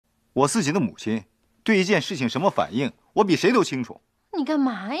我自己的母亲对一件事情什么反应，我比谁都清楚。你干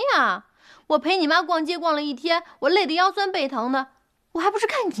嘛呀？我陪你妈逛街逛了一天，我累得腰酸背疼的，我还不是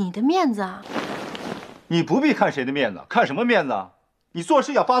看你的面子啊！你不必看谁的面子，看什么面子啊？你做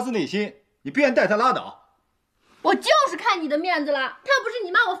事要发自内心，你不愿带他拉倒。我就是看你的面子了，他不是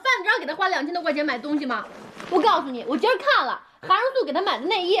你妈，我犯得着给他花2000多块钱买东西吗？我告诉你，我今儿看了韩荣素给他买的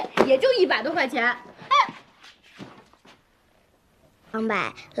内衣，也就100多块钱。哎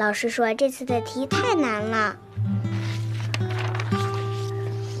，200，老师说这次的题太难了。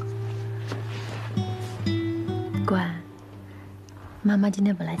乖，妈妈今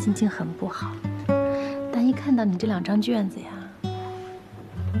天本来心情很不好，但一看到你这2张卷子呀，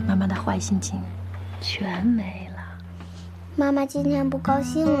妈妈的坏心情全没了。妈妈今天不高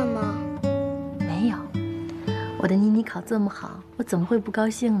兴了吗？没有，我的妮妮考这么好，我怎么会不高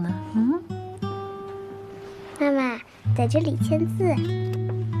兴呢？妈妈在这里签字。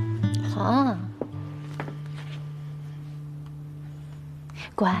好，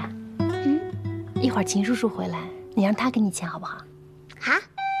乖。一会儿秦叔叔回来，你让他给你签好不好？好。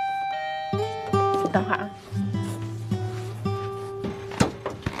等会儿啊。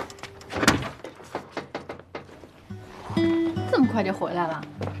这么快就回来了？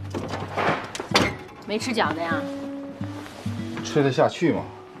没吃饺子呀？吃得下去吗？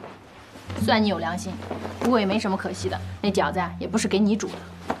算你有良心，不过也没什么可惜的。那饺子呀，也不是给你煮的。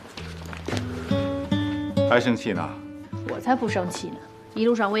还生气呢？我才不生气呢！一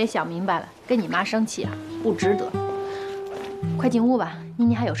路上我也想明白了，跟你妈生气啊，不值得。快进屋吧，妮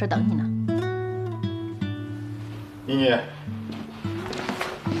妮还有事等你呢。妮妮，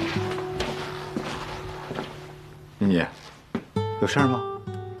妮妮，有事儿吗？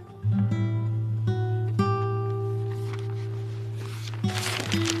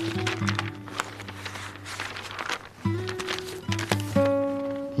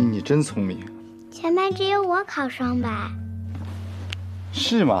妮妮真聪明。全班只有我考双百。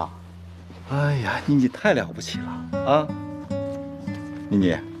是吗？哎呀，妮妮太了不起了啊！妮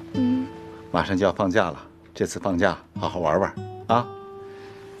妮，马上就要放假了，这次放假好好玩玩啊！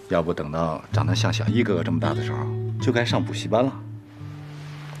要不等到长得像小一哥哥这么大的时候，就该上补习班了。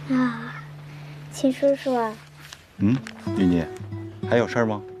啊，秦叔叔。妮妮，还有事儿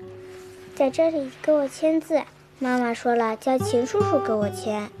吗？在这里给我签字，妈妈说了叫秦叔叔给我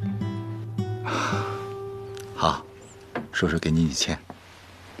签。好，叔叔给妮妮签。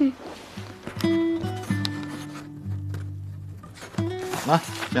好了，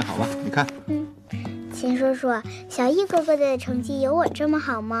签好了，你看。秦叔叔，小易哥哥的成绩有我这么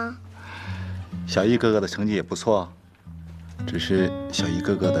好吗？小易哥哥的成绩也不错，只是小易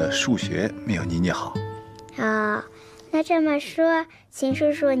哥哥的数学没有妮妮好。啊，那这么说，秦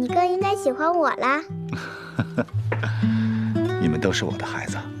叔叔你更应该喜欢我啦。你们都是我的孩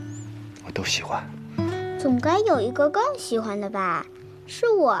子，我都喜欢。总该有一个更喜欢的吧？是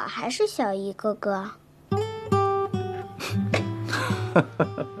我还是小易哥哥？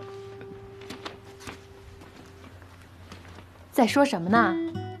在说什么呢？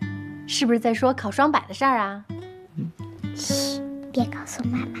是不是在说考双百的事儿啊？嘘，别告诉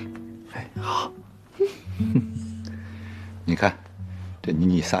妈妈。哎，好。你看，这妮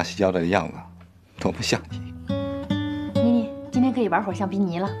妮撒起娇来的样子，多么像你。妮妮，今天可以玩会儿橡皮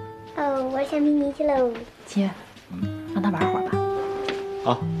泥了。哦，玩橡皮泥去喽。秦月，让他玩会儿吧。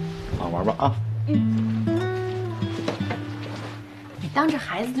好玩吧啊。你当着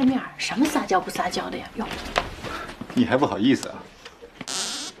孩子的面什么撒娇不撒娇的呀？哟，你还不好意思啊？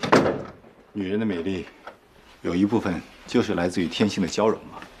女人的美丽，有一部分就是来自于天性的娇柔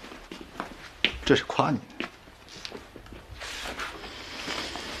嘛。这是夸你的。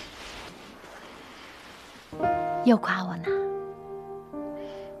又夸我呢？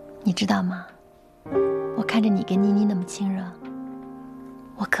你知道吗？我看着你跟妮妮那么亲热，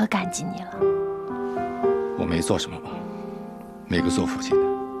我可感激你了。我没做什么吧？每个做父亲的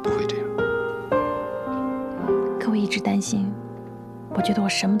都会这样。可我一直担心，我觉得我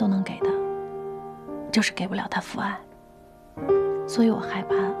什么都能给他，就是给不了他父爱，所以我害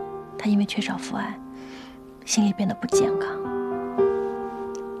怕他因为缺少父爱，心里变得不健康。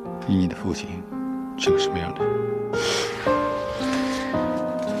妮妮的父亲是个什么样的人？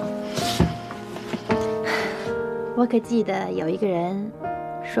我可记得有一个人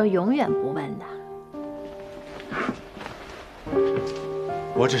说永远不问的。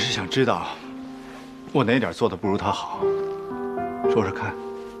我只是想知道，我哪点做的不如他好，说说看。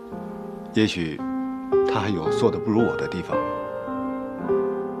也许他还有做的不如我的地方。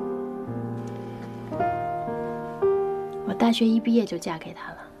我大学一毕业就嫁给他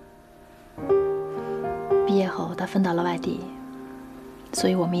了。毕业后，他分到了外地，所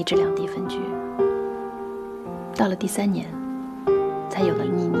以我们一直两地分居。到了第3年，才有了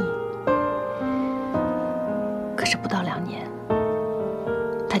妮妮。可是不到2年，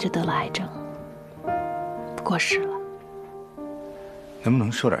她就得了癌症，过世了。能不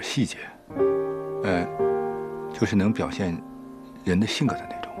能说点细节？就是能表现人的性格的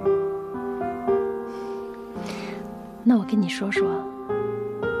那种。那我跟你说说，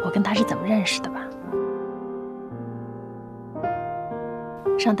我跟他是怎么认识的吧。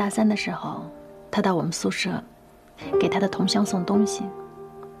上大3的时候，他到我们宿舍给他的同乡送东西，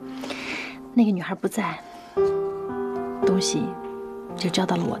那个女孩不在，东西就交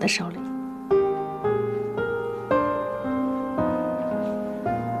到了我的手里。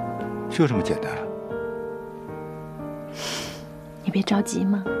就这么简单？你别着急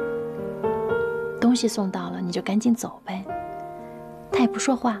嘛，东西送到了你就赶紧走呗。他也不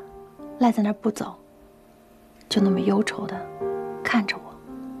说话，赖在那儿不走，就那么忧愁的看着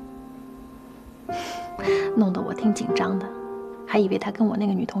我，弄得我挺紧张的，还以为他跟我那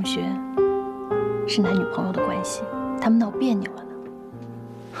个女同学是男女朋友的关系，他们闹别扭了呢。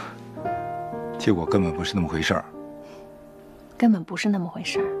结果根本不是那么回事儿。根本不是那么回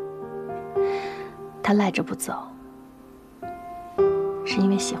事儿。他赖着不走，是因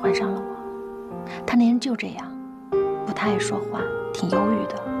为喜欢上了我。他那人就这样，不太爱说话，挺忧郁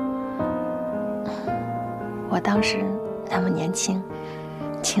的。我当时那么年轻，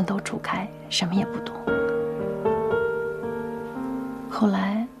情窦初开，什么也不懂。后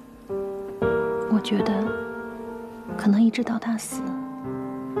来，我觉得，可能一直到他死，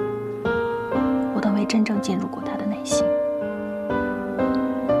我都没真正进入过他的内心。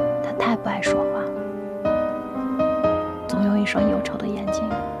他太不爱说话，总用一双忧愁的眼睛，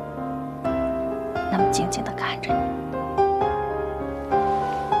那么静静地看着你，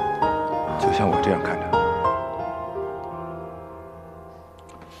就像我这样看着。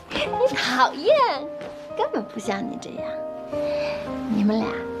你讨厌，根本不像你这样。你们俩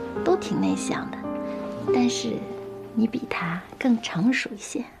都挺内向的，但是你比他更成熟一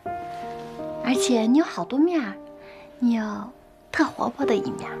些，而且你有好多面儿，你有特活泼的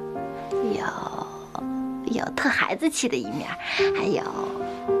一面，有特孩子气的一面，还有，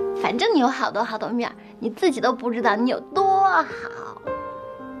反正你有好多好多面儿，你自己都不知道你有多好。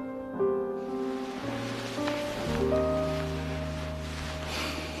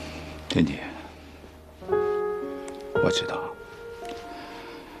珍妮，我知道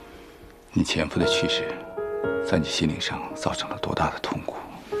你前夫的去世在你心灵上造成了多大的痛苦。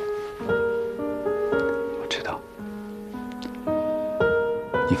我知道，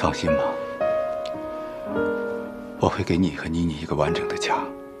你放心吧，我会给你和妮妮一个完整的家，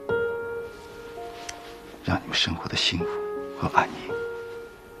让你们生活的幸福和安逸。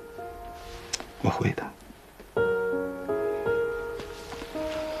我会的。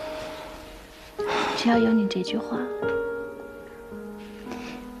只要有你这句话，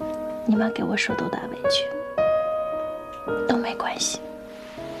你妈给我受多大委屈都没关系。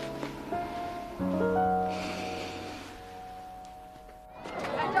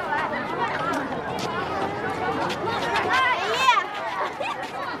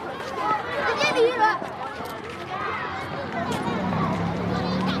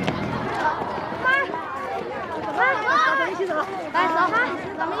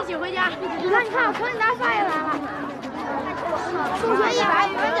你看，我成绩单发下来了，数学100，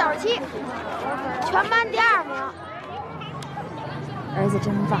语文97，全班第2名。儿子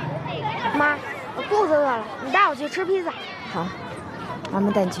真棒。妈，我肚子饿了，你带我去吃披萨。好，妈妈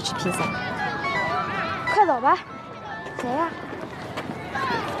带你去吃披萨。快走吧。谁呀？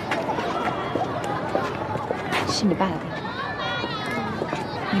是你爸的电话，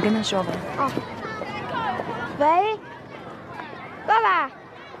你跟他说吧。哦。喂，爸爸。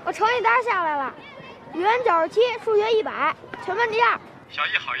我成绩单下来了，语文97，数学100，全班第2。小艺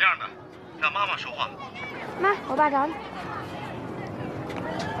好样的，让妈妈说话。妈，我爸找你。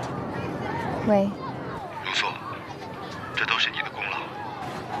喂，如素，这都是你的功劳。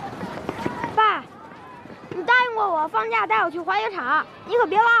爸，你答应过我放假带我去滑雪场，你可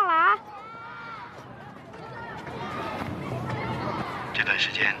别忘了啊。这段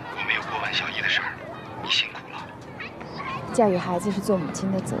时间我没有过问小艺的事儿，你辛苦了。教育孩子是做母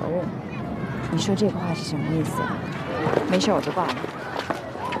亲的责任，你说这个话是什么意思？没事，我就挂了。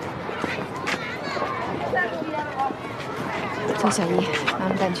走，小艺，妈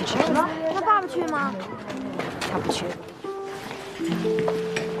妈带你去吃披萨。那爸爸去吗？他不去。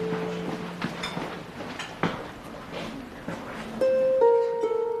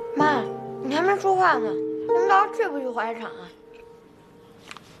妈，你还没说话呢，难道去不去滑雪场啊？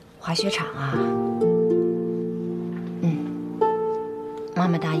滑雪场啊？妈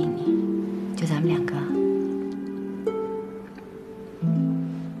妈答应你，就咱们2个。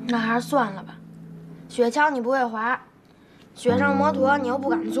那还是算了吧。雪橇你不会滑，雪上摩托你又不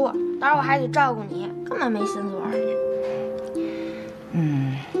敢坐，到时候我还得照顾你，根本没心思玩。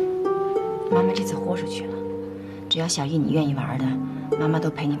妈妈这次豁出去了，只要小艺你愿意玩的，妈妈都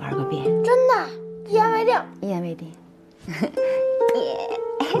陪你玩个遍。真的，一言为定。一言为定。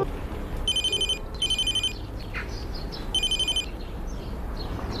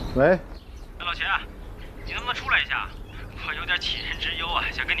喂，老钱，你能不能出来一下？我有点杞人之忧啊，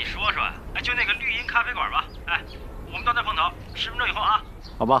想跟你说说。哎，就那个绿荫咖啡馆吧。哎，我们到那儿碰头，10分钟以后啊。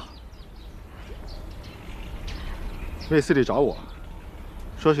好吧。卫斯理找我，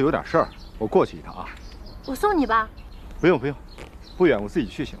说是有点事儿，我过去一趟啊。我送你吧。不用，不远，我自己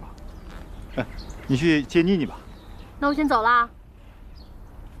去行了。哎，你去接妮妮吧。那我先走了。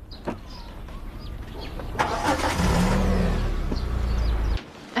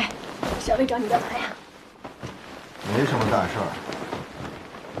哎，小魏找你干嘛呀？没什么大事儿。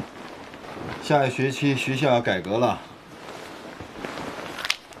下一学期学校要改革了，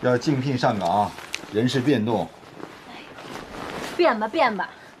要竞聘上岗，人事变动。变吧，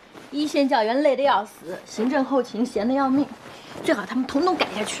一线教员累得要死，行政后勤闲得要命，最好他们统统改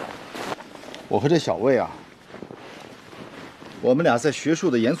下去。我和这小魏啊，我们俩在学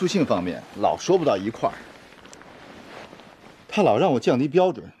术的严肃性方面老说不到一块儿。他老让我降低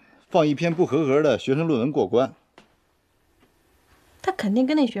标准，放一篇不合格的学生论文过关。他肯定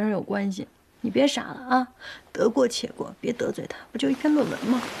跟那学生有关系，你别傻了啊，得过且过，别得罪他，不就一篇论文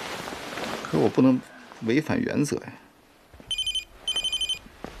吗？可我不能违反原则呀。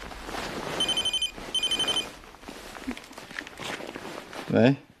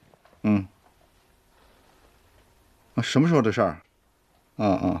喂，什么时候的事儿？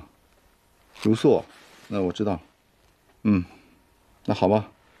如素，那我知道。那好吧，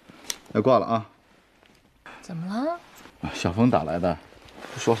那挂了啊。怎么了？小峰打来的，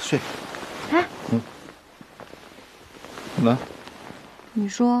说睡。哎，那你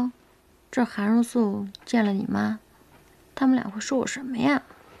说，这韩如素见了你妈，他们俩会说我什么呀？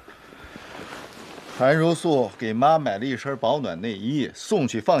韩如素给妈买了一身保暖内衣，送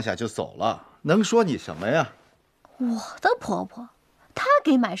去放下就走了，能说你什么呀？我的婆婆，她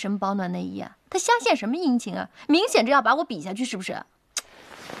给买什么保暖内衣啊？她瞎献什么殷勤啊？明显着要把我比下去，是不是？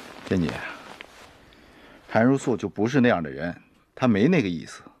天姐，韩如素就不是那样的人，她没那个意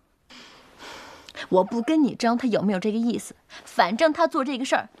思。我不跟你争，她有没有这个意思，反正她做这个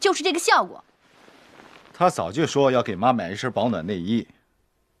事儿就是这个效果。她早就说要给妈买一身保暖内衣，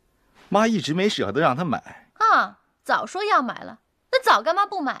妈一直没舍得让她买啊。早说要买了，那早干嘛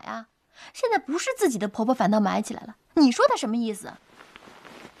不买啊？现在不是自己的婆婆，反倒买起来了，你说她什么意思？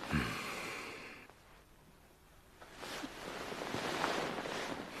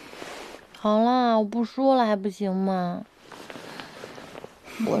好了，我不说了还不行吗？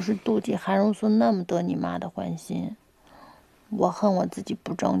我是妒忌韩如素那么得你妈的欢心，我恨我自己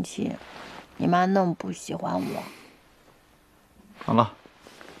不争气，你妈那么不喜欢我。好了，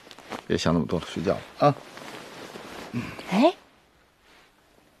别想那么多了，睡觉了啊。哎，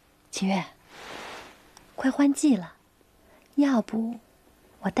秦月，快换季了，要不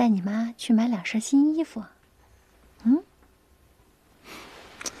我带你妈去买2身新衣服？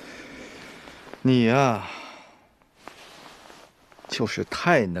你呀，就是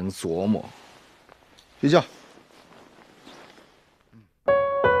太能琢磨。睡觉。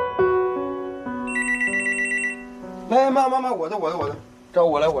来，妈，我的，找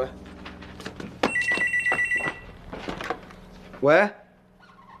我来。喂，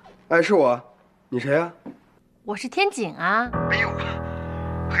哎，是我，你谁呀？我是天景啊。哎呦，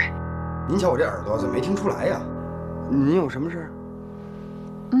嘿，您瞧我这耳朵，怎么没听出来呀？您有什么事？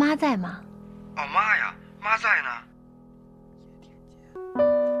妈在吗？哦，妈呀，妈在呢。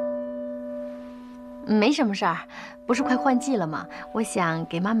没什么事儿，不是快换季了吗？我想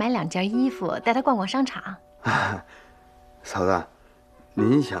给妈买2件衣服，带她逛逛商场。嫂子，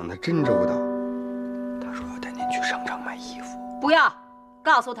您想的真周到。他说要带您去商场买衣服。不要，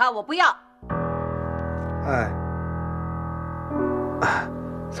告诉他我不要。哎，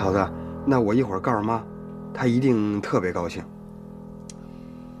嫂子，那我一会儿告诉妈，她一定特别高兴。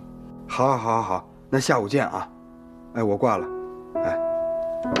好，那下午见啊！哎，我挂了。哎，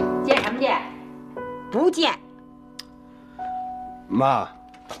见什么见？不见。妈，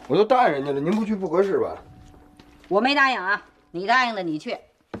我都答应人家了，您不去不合适吧？我没答应啊，你答应的你去。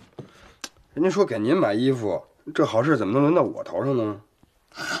人家说给您买衣服，这好事怎么能轮到我头上呢？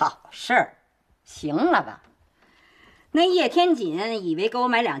好事儿，行了吧？那叶天锦以为给我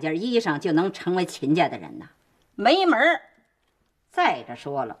买2件衣裳就能成为秦家的人呢，没门儿！再者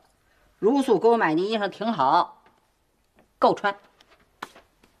说了，如素给我买的衣裳挺好，够穿。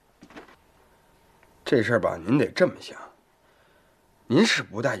这事儿吧，您得这么想。您是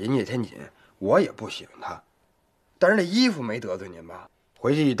不待见叶天锦，我也不喜欢他，但是那衣服没得罪您吧？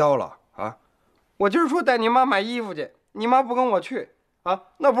回去一叨唠啊，我今儿说带你妈买衣服去，你妈不跟我去啊，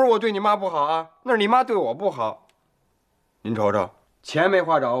那不是我对你妈不好啊，那是你妈对我不好。您瞅瞅，钱没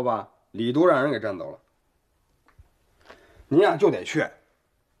花着吧，礼都让人给占走了。您呀就得去，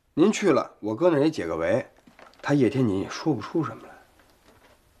您去了，我搁那儿也解个围，他叶天锦也说不出什么来。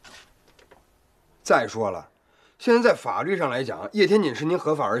再说了，现在在法律上来讲，叶天锦是您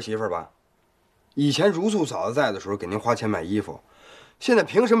合法儿媳妇吧？以前如素嫂子在的时候给您花钱买衣服，现在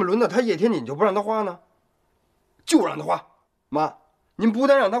凭什么轮到他叶天锦就不让他花呢？就让他花，妈，您不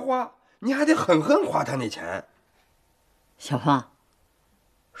但让他花，您还得狠狠花他那钱。小芳，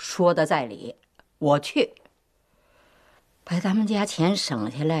说的在理，我去。把咱们家钱省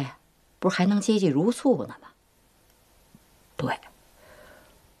下来，不是还能接济如素呢吗？对，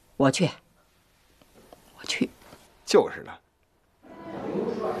我去，我去。就是的。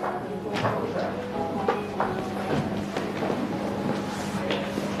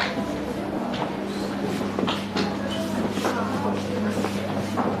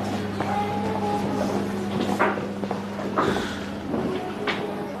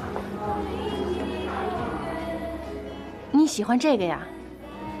你喜欢这个呀？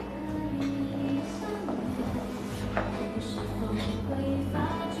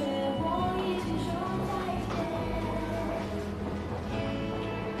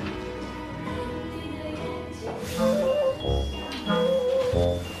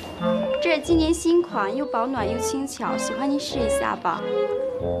这是今年新款，又保暖又轻巧，喜欢您试一下吧。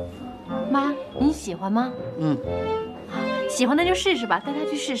妈，你喜欢吗？嗯，喜欢那就试试吧，带他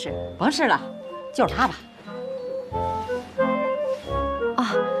去试试。甭试了，就是它吧。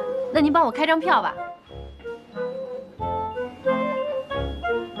啊，那您帮我开张票吧。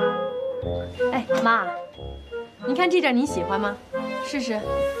哎，妈，您看这件您喜欢吗？试试。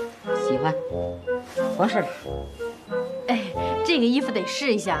喜欢。甭试了。哎，这个衣服得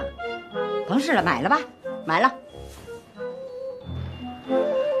试一下。甭试了，买了吧，买了。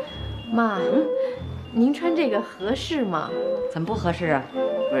妈，您穿这个合适吗？怎么不合适啊？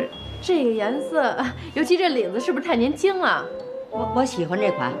不是这个颜色，尤其这领子是不是太年轻了？我喜欢这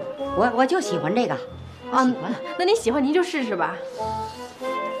款，我就喜欢这个。啊，那您喜欢您就试试吧。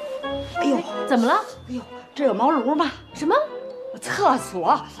哎呦，怎么了？哎呦，这有茅庐吗？什么？厕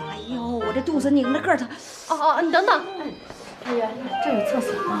所。哎呦，我这肚子拧着个儿疼。哦，你等等。哎呀，这有厕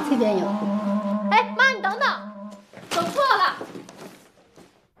所吗？这边有。哎，妈，你等等，走错了。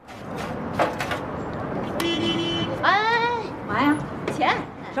哎，嘛呀？钱？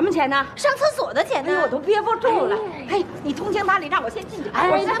什么钱呢？上厕所的钱呢？哎呦，我都憋不住了。嘿，你通情达理，让我先进去。哎，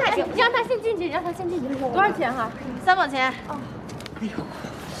让他先进去，让他先进去。多少钱哈？3毛钱。哦。哎呦，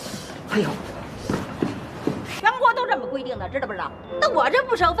哎呦，全国都这么规定的，知道不知道？那我这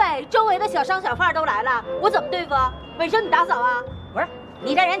不收费，周围的小商小贩都来了，我怎么对付？卫生你打扫啊？不是，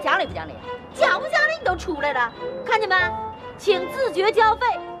你这人讲理不讲理？讲不讲理你都出来了，看见没？请自觉交费，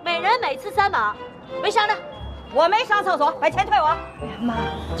每人每次3毛，没商量。我没上厕所，把钱退我。哎呀妈，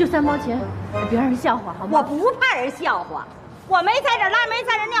就3毛钱，别让人笑话好吗？我不怕人笑话，我没在这拉，没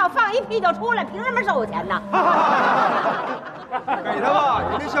在这尿，放一屁就出来，凭什么收我钱呢？给他吧，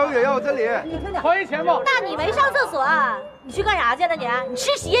人家小雨也要真理。你听听，还钱吧。那你没上厕所啊？你去干啥去了你？你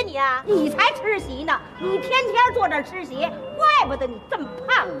吃席呀你啊？你才吃席呢！你天天坐这吃席，怪不得你这么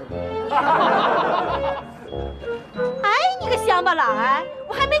胖呢你。哎，你个乡巴佬哎！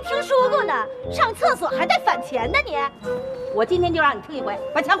我还没听说过呢，上厕所还带返钱呢你！我今天就让你听一回，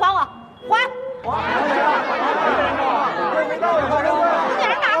把钱还我，还！你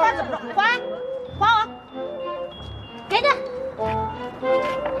让拿着怎么着？还我！给你。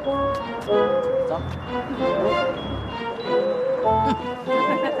走。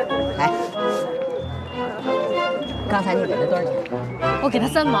来，刚才你给他多少钱？我给他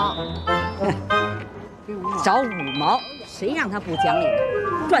3毛。找5毛，谁让他不讲理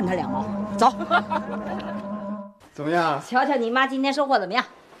呢？赚他2毛，走。怎么样？瞧瞧你妈今天收获怎么样？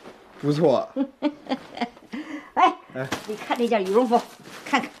不错。哎，你看这件羽绒服，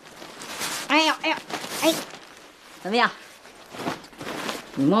看看。哎呦，哎呦，哎，怎么样？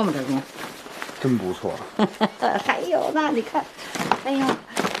你摸摸这东西，真不错。还有呢，你看，哎呦，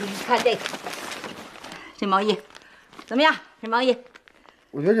你看这毛衣，怎么样？这毛衣，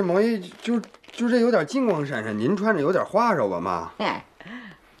我觉得这毛衣就这有点金光闪闪，您穿着有点花哨吧，妈？哎，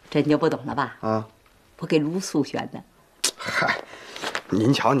这你就不懂了吧？啊，我给卢素选的。嗨，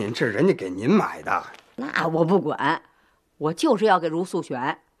您瞧您，这人家给您买的。那我不管，我就是要给如素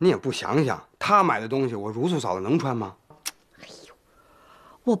选。你也不想想，她买的东西，我如素嫂子能穿吗？哎呦，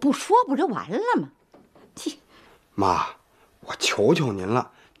我不说不就完了吗？切！妈，我求求您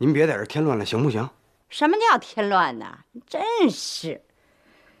了，您别在这添乱了，行不行？什么叫添乱呢？真是。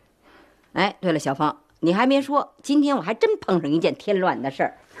哎，对了，小芳，你还没说，今天我还真碰上一件添乱的事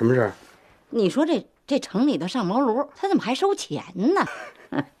儿。什么事儿？你说这城里的上茅庐，他怎么还收钱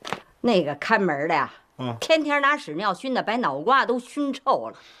呢？那个看门的呀，天天拿屎尿熏的，把脑瓜都熏臭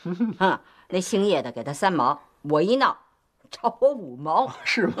了。那姓叶的给他3毛，我一闹，找我5毛，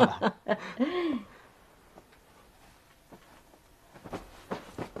是吗？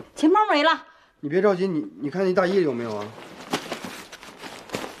钱包没了。你别着急，你看那大衣里有没有啊？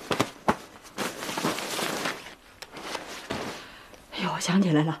哎呦，我想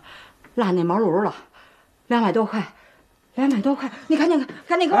起来了，落那茅庐了，200多块，200多块。你看那个，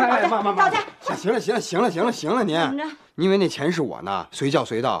看那个，找去。行了，您。怎么着？因为那钱是我呢，随叫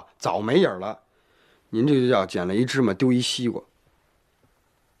随到，早没影了。您这就叫捡了一芝麻丢一西瓜。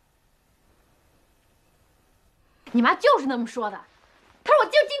你妈就是那么说的，她说我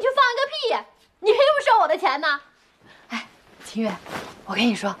就进去放一个屁，你凭什么收我的钱呢？哎，秦月，我跟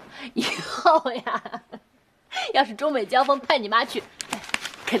你说，以后呀，要是中美交锋派你妈去，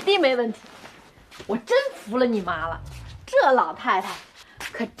肯定没问题。我真服了你妈了，这老太太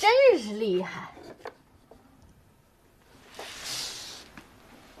可真是厉害。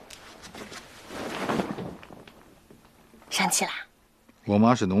生气啦？我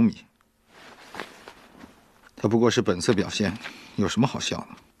妈是农民，她不过是本色表现，有什么好笑的？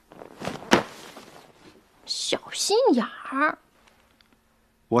小心眼儿。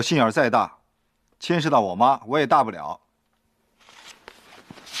我心眼儿再大，牵涉到我妈，我也大不了。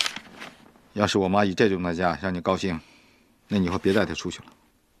要是我妈以这种代价让你高兴，那你以后别带她出去了。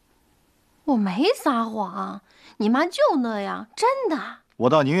我没撒谎，你妈就那样，真的。我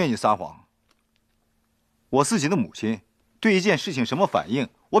倒宁愿你撒谎。我自己的母亲对一件事情什么反应，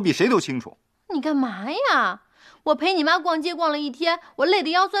我比谁都清楚。你干嘛呀？我陪你妈逛街逛了一天，我累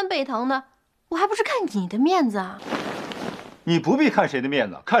得腰酸背疼的，我还不是看你的面子啊！你不必看谁的面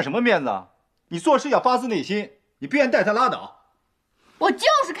子，看什么面子啊？你做事要发自内心，你不愿意带她拉倒。我就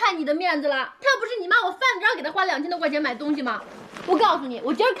是看你的面子了，她不是你妈，我犯得着给她花2000多块钱买东西吗？我告诉你，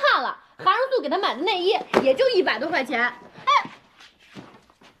我今儿看了韩荣素给她买的内衣，也就100多块钱。哎，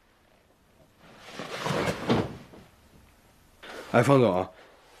哎，方总，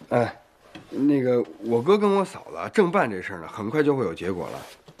哎，那个我哥跟我嫂子正办这事儿呢，很快就会有结果了。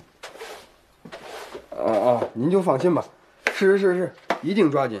您就放心吧。是，一定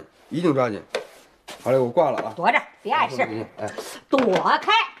抓紧，一定抓紧。好嘞，我挂了啊。躲着，别碍事。哎，躲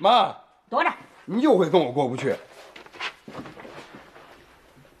开。妈，躲着。您又会跟我过不去。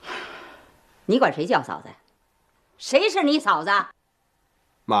你管谁叫嫂子呀？谁是你嫂子？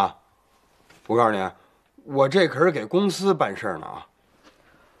妈，我告诉你，我这可是给公司办事儿呢啊。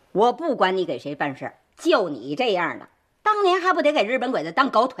我不管你给谁办事儿，就你这样的，当年还不得给日本鬼子当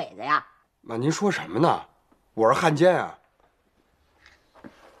狗腿子呀？妈，您说什么呢？我是汉奸啊！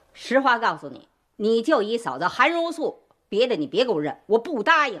实话告诉你，你就一嫂子韩如素，别的你别给我认，我不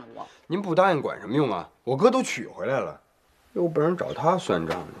答应我。您不答应管什么用啊？我哥都娶回来了，有本事找他算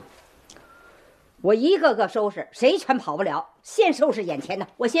账呢。我一个个收拾，谁全跑不了。先收拾眼前的，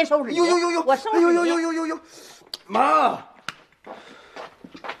我先收拾你。呦，我收拾你。呦，妈！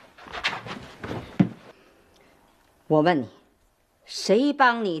我问你，谁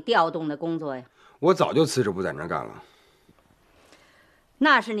帮你调动的工作呀？我早就辞职不在那儿干了。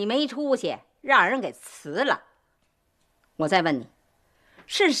那是你没出息，让人给辞了。我再问你，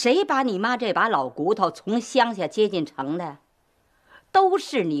是谁把你妈这把老骨头从乡下接进城的？都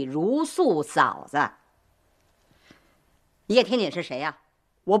是你如素嫂子。叶天锦是谁呀？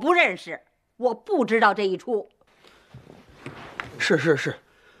我不认识，我不知道这一出。是，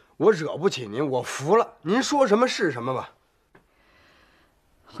我惹不起您，我服了。您说什么是什么吧。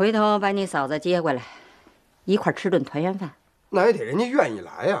回头把你嫂子接过来，一块吃顿团圆饭。那也得人家愿意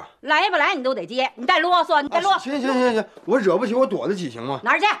来呀。来不来你都得接，你再啰嗦，你再啰嗦。行，我惹不起，我躲得起，行吗？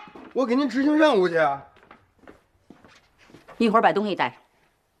哪儿去？我给您执行任务去啊。一会儿把东西带上，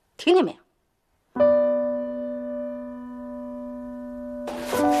听见没有？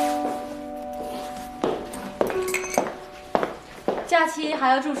假期还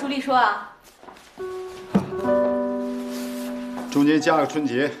要住书立说啊？中间加个春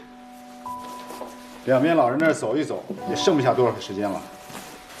节，两边老人那儿走一走，也剩不下多少时间了。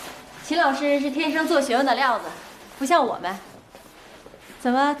秦老师是天生做学问的料子，不像我们。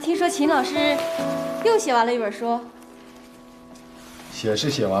怎么听说秦老师又写完了一本书？写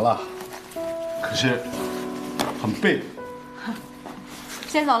是写完了，可是很背，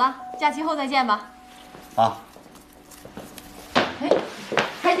先走了，假期后再见吧。啊。哎，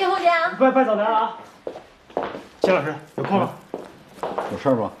开学后见啊！拜早年了啊！钱老师有空吗？有事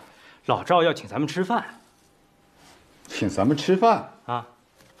吗？老赵要请咱们吃饭。请咱们吃饭啊？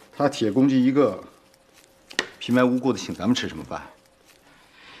他铁公鸡一个，平白无故的请咱们吃什么饭？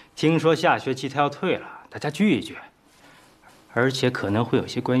听说下学期他要退了，大家聚一聚，而且可能会有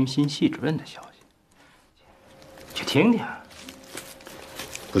些关于新系主任的消息，去听听。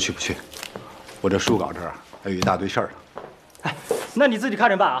不去不去，我这书稿这儿还有一大堆事儿呢。哎，那你自己看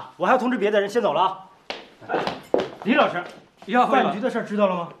着办啊！我还要通知别的人，先走了啊。哎，李老师，饭局的事知道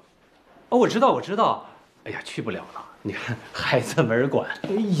了吗？哦，我知道。哎呀，去不了了。你看，孩子没人管。哎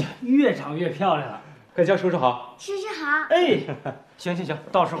呀，越长越漂亮了。快叫叔叔好。叔叔好。哎，行，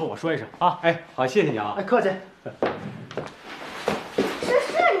到时候我说一声啊。哎，好，谢谢你啊。哎，客气。叔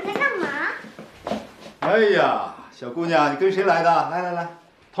叔，你在干嘛？哎呀，小姑娘，你跟谁来的？来，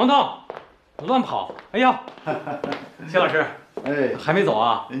彤彤，乱跑！哎呀，谢老师，哎，还没走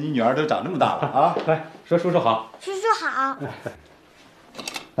啊？你女儿都长这么大了啊！来说叔叔好。叔叔好。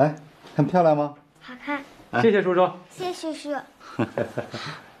哎，很漂亮吗？好看。谢谢叔叔。谢谢叔叔。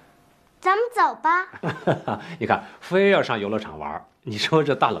咱们走吧。你看，非要上游乐场玩，你说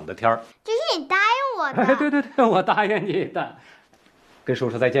这大冷的天儿。这是你答应我的。哎，对，我答应你的。跟叔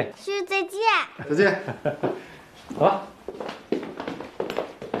叔再见。叔叔再见。再见。走吧。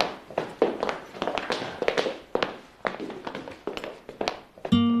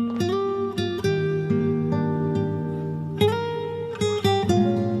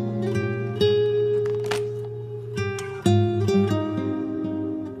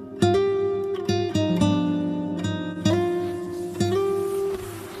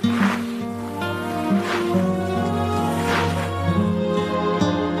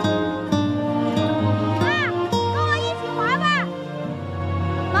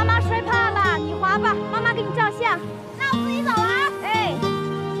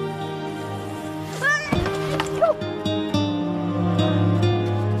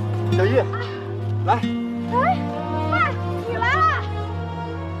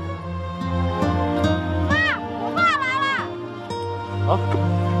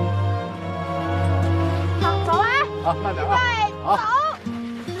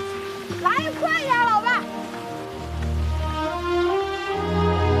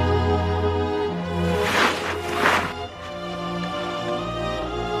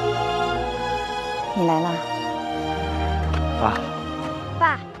你来了，爸。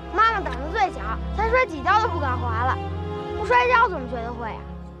爸，妈妈胆子最小，才摔几跤都不敢滑了。不摔跤怎么学得会呀？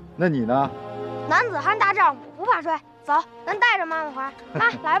那你呢？男子汉大丈夫，不怕摔。走，咱带着妈妈滑。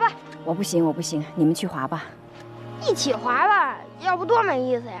妈，来吧。我不行，你们去滑吧。一起滑吧，要不多没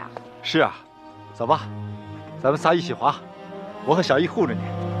意思呀。是啊，走吧，咱们仨一起滑，我和小易护着你。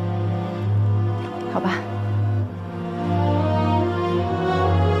好吧。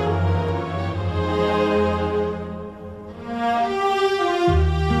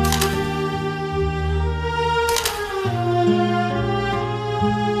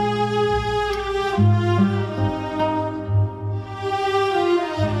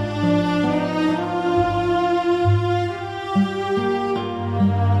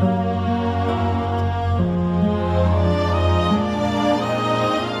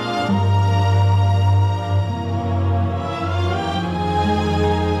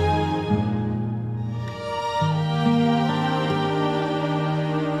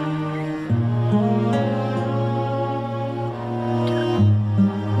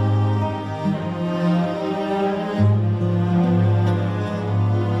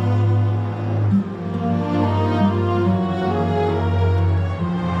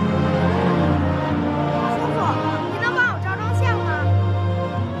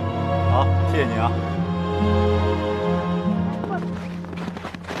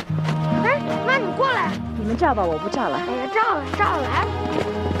照吧，我不照了。哎呀，照了，照了，来。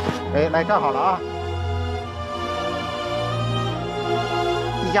哎，来站好了啊！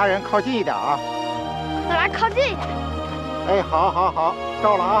一家人靠近一点啊！再来靠近一点。哎，好，好，好，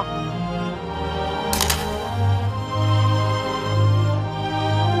照了啊！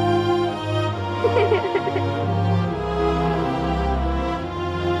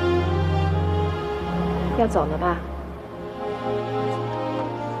要走了吧？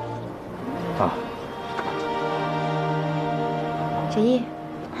啊。小易，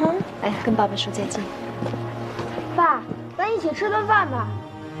来跟爸爸说再见。爸，咱一起吃顿饭吧。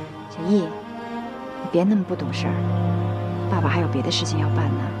小易，你别那么不懂事儿，爸爸还有别的事情要办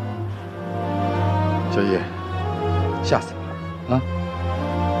呢。小易，下次吧，啊，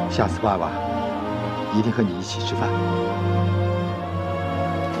下次爸爸一定和你一起吃饭。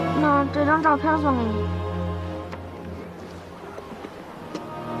妈，这张照片送给你。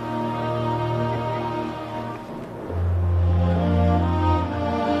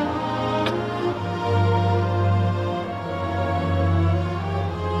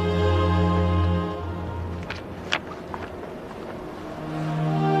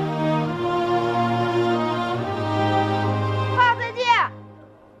爸，再见。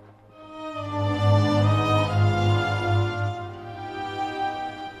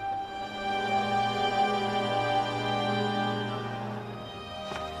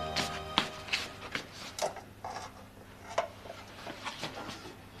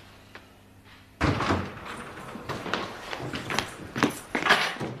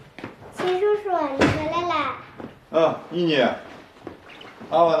秦叔叔，你回来啦？妮妮，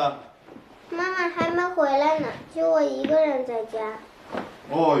阿婉呢？妈妈还没回来呢，就我一个人在家。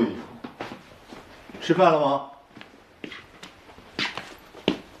哦呦，吃饭了吗？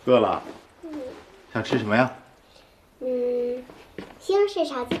饿了？想吃什么呀？西红柿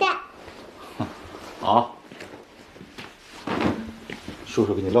炒鸡蛋。好，叔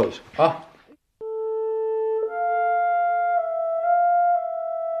叔给你露一手啊。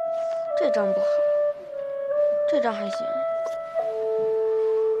这张不好，这张还行。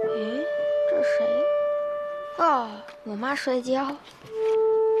诶，这是谁？哦，我妈摔跤。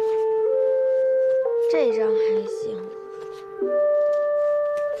这张还行。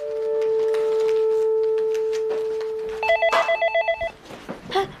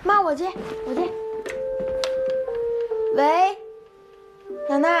嘿，妈，我接。喂，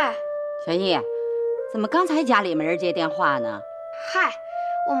奶奶。小艺，怎么刚才家里没人接电话呢？嗨，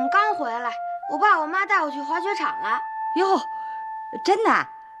我们刚回来，我爸我妈带我去滑雪场了。哟，真的？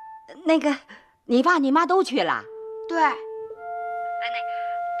那个，你爸你妈都去了？对。他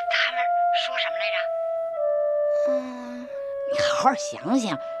们说什么来着？你好好想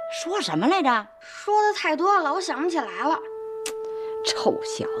想，说什么来着？说的太多了，我想不起来了。臭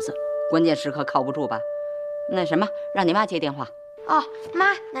小子，关键时刻靠不住吧？那什么，让你妈接电话。哦，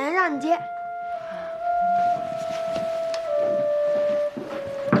妈，奶奶让你接。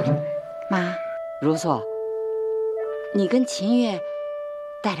妈，如素，你跟秦月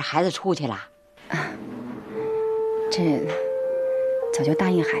带着孩子出去了？这早就答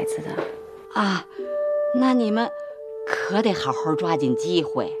应孩子的啊，那你们可得好好抓紧机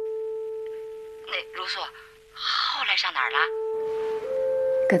会。那如素后来上哪儿了？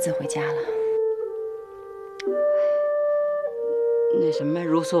各自回家了。那什么，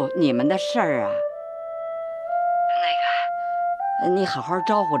如素，你们的事儿啊，那个，你好好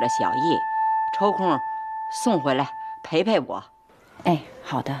招呼着小艺，抽空送回来陪陪我。哎，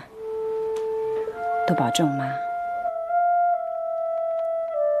好的，都保重，妈。